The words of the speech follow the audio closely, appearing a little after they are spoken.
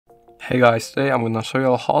Hey guys, today I'm gonna show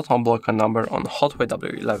you how to unblock a number on Hotway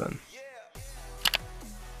W11.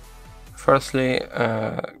 Firstly,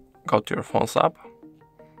 go to your phone's app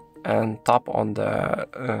and tap on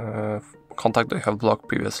the contact that you have blocked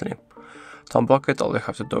previously. To unblock it, all you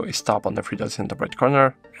have to do is tap on the three dots in the right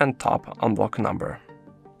corner and tap unblock number.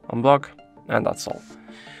 Unblock, and that's all.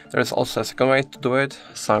 There is also a second way to do it,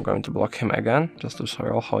 so I'm going to block him again, just to show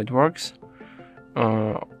you how it works.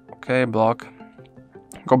 Okay, block.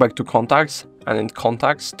 Go back to contacts, and in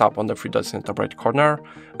contacts, tap on the three dots in the right corner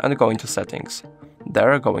and go into settings.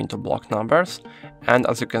 There, go into block numbers, and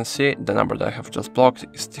as you can see, the number that I have just blocked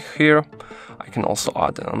is here. I can also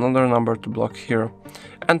add another number to block here,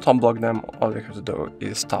 and to unblock them, all you have to do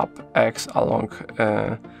is tap X along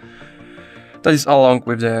that is along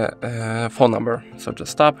with the phone number. So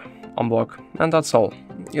just tap, unblock, and that's all.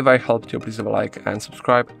 If I helped you, please leave a like and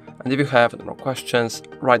subscribe, and if you have any more questions,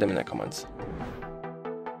 write them in the comments.